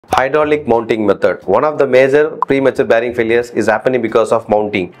Hydraulic mounting method. One of the major premature bearing failures is happening because of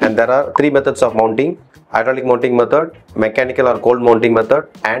mounting, and there are three methods of mounting: hydraulic mounting method, mechanical or cold mounting method,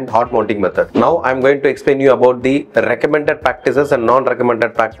 and hot mounting method. Now I am going to explain you about the recommended practices and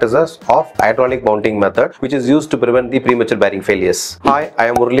non-recommended practices of hydraulic mounting method, which is used to prevent the premature bearing failures. Hi, I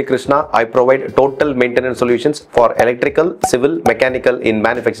am Murali Krishna. I provide total maintenance solutions for electrical, civil, mechanical in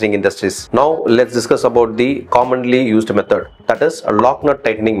manufacturing industries. Now let's discuss about the commonly used method, that is a lock nut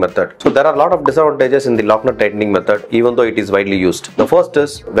tightening method. So there are a lot of disadvantages in the lock nut tightening method, even though it is widely used. The first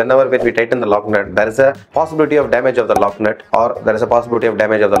is, when we tighten the lock nut, there is a possibility of damage of the lock nut, or there is a possibility of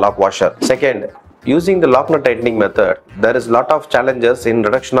damage of the lock washer. Second, using the lock nut tightening method, there is a lot of challenges in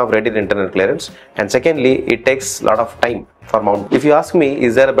reduction of radial internal clearance, and secondly, it takes a lot of time for mount. If you ask me,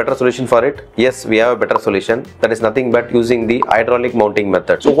 is there a better solution for it? Yes, we have a better solution. That is nothing but using the hydraulic mounting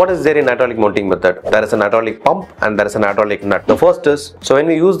method. So what is there in hydraulic mounting method? There is an hydraulic pump and there is an hydraulic nut. The first is, so when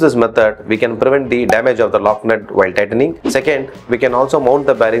we use this method, we can prevent the damage of the lock nut while tightening. Second, we can also mount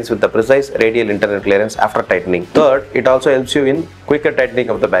the bearings with the precise radial internal clearance after tightening. Third, it also helps you in quicker tightening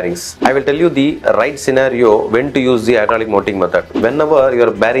of the bearings. I will tell you the right scenario when to use the hydraulic mounting method. Whenever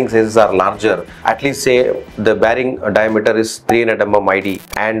your bearing sizes are larger, at least say the bearing diameter is 300 mm ID,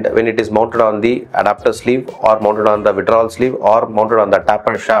 and when it is mounted on the adapter sleeve or mounted on the withdrawal sleeve or mounted on the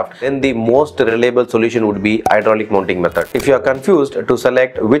taper shaft, then the most reliable solution would be hydraulic mounting method. If you are confused to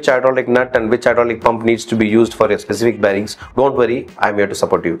select which hydraulic nut and which hydraulic pump needs to be used for your specific bearings, don't worry, I am here to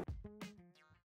support you.